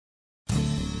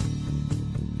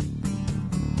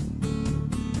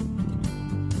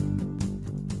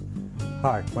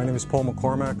Hi, my name is Paul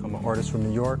McCormack. I'm an artist from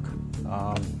New York,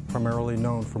 primarily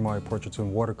known for my portraits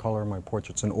in watercolor, my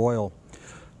portraits in oil.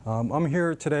 I'm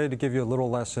here today to give you a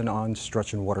little lesson on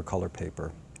stretching watercolor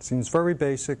paper. It seems very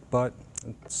basic, but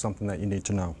it's something that you need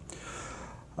to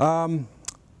know.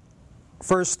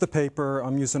 First, the paper.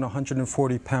 I'm using a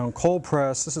 140-pound cold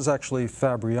press. This is actually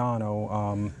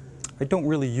Fabriano. I don't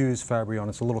really use Fabriano.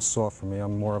 It's a little soft for me.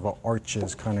 I'm more of an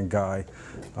arches kind of guy,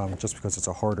 just because it's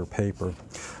a harder paper.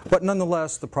 But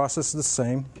nonetheless, the process is the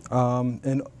same.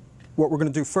 And what we're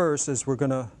going to do first is we're going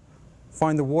to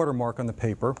find the watermark on the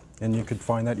paper, and you could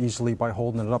find that easily by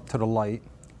holding it up to the light.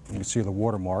 You can see the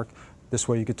watermark. This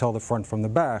way you could tell the front from the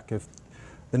back. If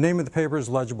the name of the paper is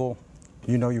legible,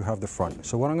 you know you have the front.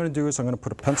 So what I'm going to do is I'm going to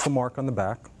put a pencil mark on the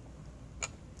back,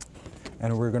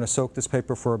 and we're going to soak this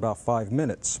paper for about 5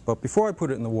 minutes. But before I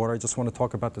put it in the water, I just want to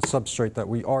talk about the substrate that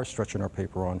we are stretching our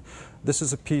paper on. This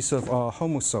is a piece of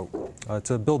homo soap.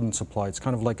 It's a building supply. It's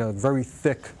kind of like a very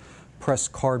thick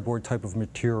pressed cardboard type of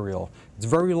material. It's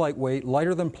very lightweight,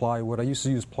 lighter than plywood. I used to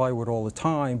use plywood all the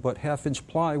time, but half-inch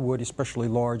plywood, especially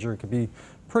larger, it could be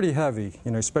pretty heavy,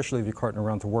 especially if you're carting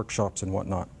around to workshops and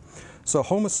whatnot. So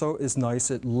homo soap is nice.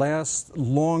 It lasts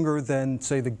longer than,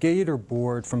 say, the gator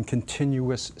board from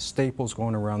continuous staples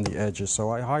going around the edges, so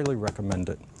I highly recommend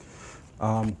it.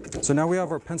 So now we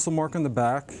have our pencil mark on the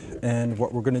back, and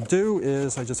what we're going to do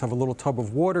is I just have a little tub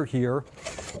of water here.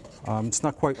 It's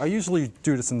not quite, I usually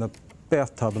do this in the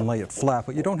bathtub and lay it flat,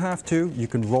 but you don't have to. You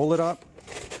can roll it up.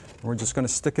 We're just going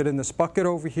to stick it in this bucket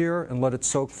over here and let it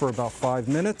soak for about 5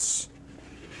 minutes.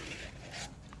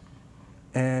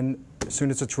 And as soon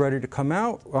as it's ready to come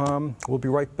out, we'll be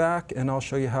right back, and I'll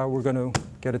show you how we're going to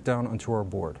get it down onto our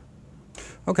board.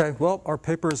 Okay, well, our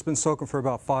paper has been soaking for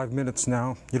about 5 minutes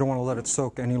now. You don't want to let it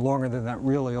soak any longer than that,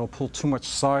 really. It'll pull too much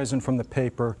size in from the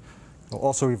paper. It'll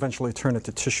also eventually turn it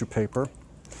to tissue paper.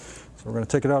 So we're going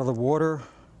to take it out of the water,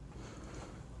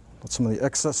 let some of the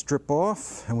excess drip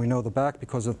off, and we know the back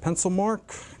because of the pencil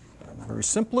mark. And very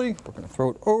simply, we're going to throw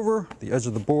it over the edge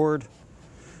of the board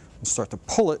and start to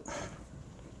pull it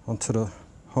onto the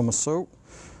homo soap.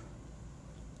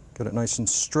 Get it nice and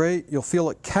straight. You'll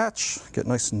feel it catch, get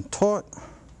nice and taut,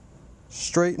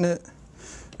 straighten it.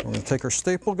 We're going to take our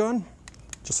staple gun,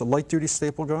 just a light duty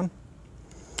staple gun.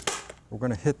 We're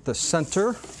going to hit the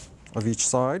center of each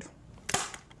side.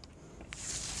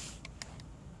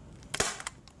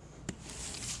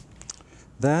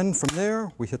 Then from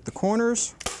there we hit the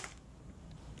corners.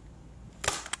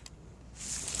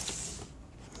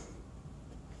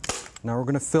 Now we're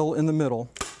going to fill in the middle.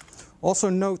 Also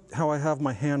note how I have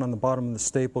my hand on the bottom of the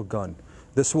staple gun.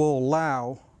 This will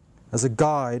allow, as a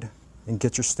guide, and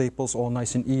get your staples all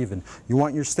nice and even. You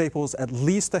want your staples at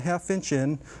least a ½ inch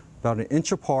in, about 1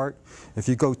 inch apart. If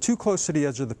you go too close to the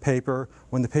edge of the paper,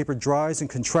 when the paper dries and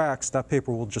contracts, that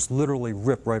paper will just literally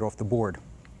rip right off the board.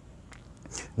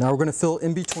 Now we're going to fill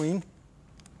in between.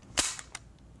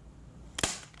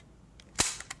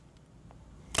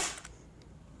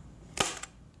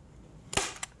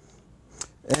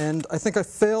 And I think I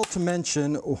failed to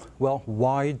mention, well,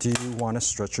 why do you want to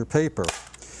stretch your paper?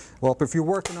 Well, if you're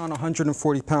working on a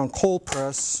 140-pound cold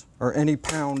press, or any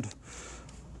pound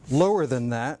lower than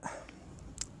that,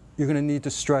 you're going to need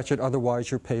to stretch it, otherwise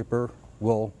your paper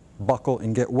will buckle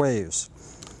and get waves.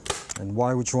 And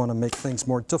why would you want to make things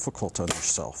more difficult on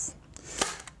yourself?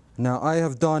 Now, I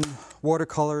have done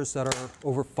watercolors that are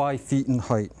over 5 feet in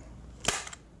height.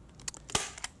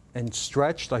 And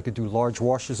stretched, I could do large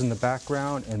washes in the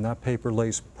background, and that paper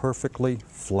lays perfectly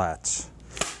flat.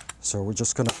 So we're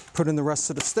just going to put in the rest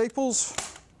of the staples.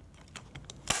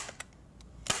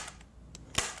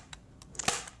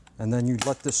 And then you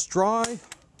let this dry,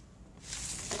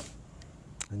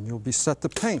 and you'll be set to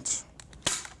paint.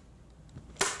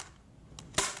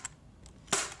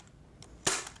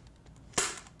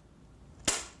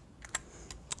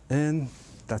 And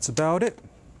that's about it.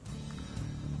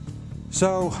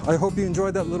 So I hope you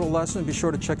enjoyed that little lesson. Be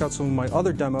sure to check out some of my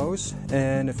other demos,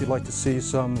 and if you'd like to see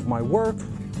some of my work,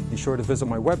 be sure to visit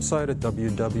my website at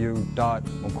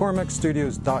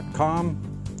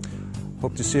www.mccormackstudios.com.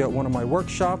 Hope to see you at one of my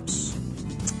workshops.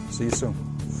 See you soon.